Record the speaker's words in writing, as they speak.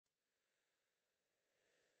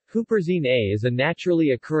Huperzine A is a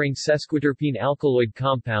naturally occurring sesquiterpene alkaloid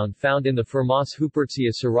compound found in the ferments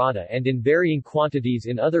Huperzine serrata and in varying quantities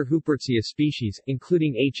in other Huperzine species,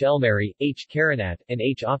 including H. elmeri, H. carinat, and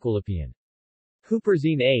H. aquilopian.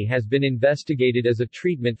 Huperzine A has been investigated as a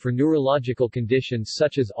treatment for neurological conditions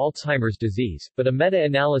such as Alzheimer's disease, but a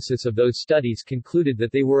meta-analysis of those studies concluded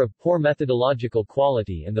that they were of poor methodological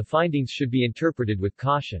quality and the findings should be interpreted with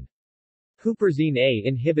caution. Huperzine A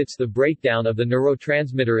inhibits the breakdown of the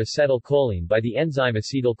neurotransmitter acetylcholine by the enzyme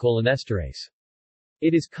acetylcholinesterase.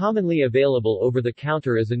 It is commonly available over the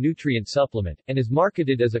counter as a nutrient supplement, and is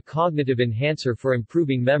marketed as a cognitive enhancer for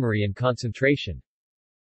improving memory and concentration.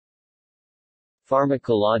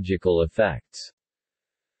 Pharmacological effects.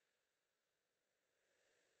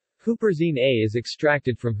 Huperzine A is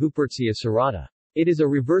extracted from Huperzine serrata. It is a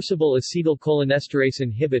reversible acetylcholinesterase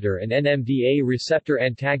inhibitor and NMDA receptor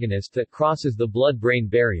antagonist that crosses the blood-brain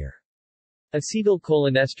barrier.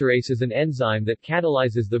 Acetylcholinesterase is an enzyme that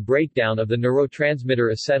catalyzes the breakdown of the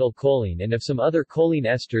neurotransmitter acetylcholine and of some other choline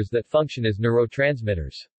esters that function as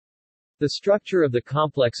neurotransmitters. The structure of the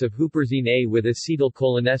complex of Huperzine A with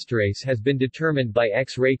acetylcholinesterase has been determined by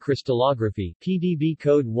X-ray crystallography PDB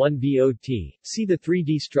code 1VOT. See the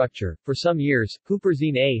 3D structure. For some years,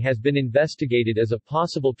 Huperzine A has been investigated as a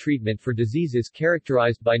possible treatment for diseases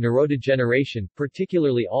characterized by neurodegeneration,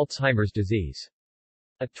 particularly Alzheimer's disease.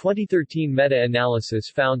 A 2013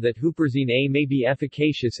 meta-analysis found that Huperzine A may be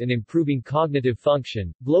efficacious in improving cognitive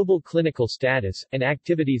function, global clinical status, and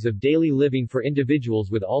activities of daily living for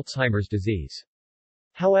individuals with Alzheimer's disease.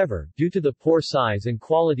 However, due to the poor size and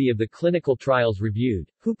quality of the clinical trials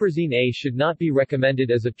reviewed, Huperzine A should not be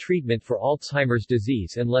recommended as a treatment for Alzheimer's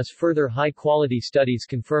disease unless further high-quality studies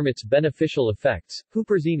confirm its beneficial effects.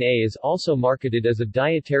 Huperzine A is also marketed as a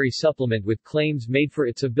dietary supplement with claims made for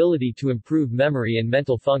its ability to improve memory and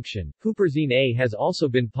mental function. Huperzine A has also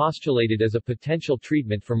been postulated as a potential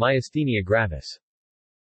treatment for myasthenia gravis.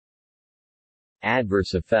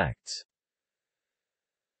 Adverse effects.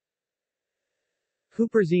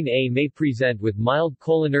 Huperzine A may present with mild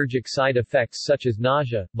cholinergic side effects such as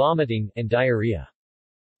nausea, vomiting, and diarrhea.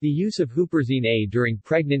 The use of Huperzine A during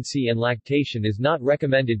pregnancy and lactation is not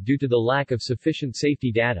recommended due to the lack of sufficient safety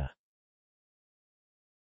data.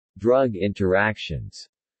 Drug interactions.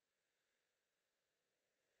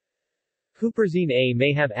 Huperzine A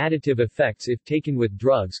may have additive effects if taken with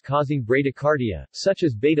drugs causing bradycardia, such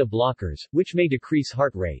as beta blockers, which may decrease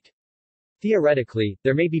heart rate. Theoretically,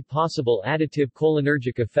 there may be possible additive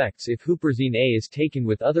cholinergic effects if Huperzine A is taken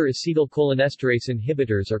with other acetylcholinesterase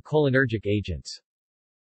inhibitors or cholinergic agents.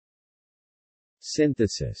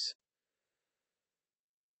 Synthesis.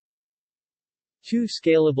 2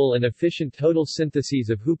 scalable and efficient total syntheses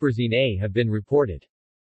of Huperzine A have been reported.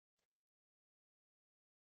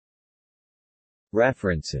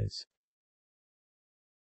 References.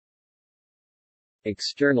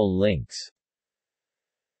 External links.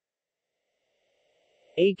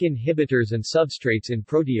 AKE inhibitors and substrates in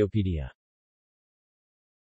Proteopedia.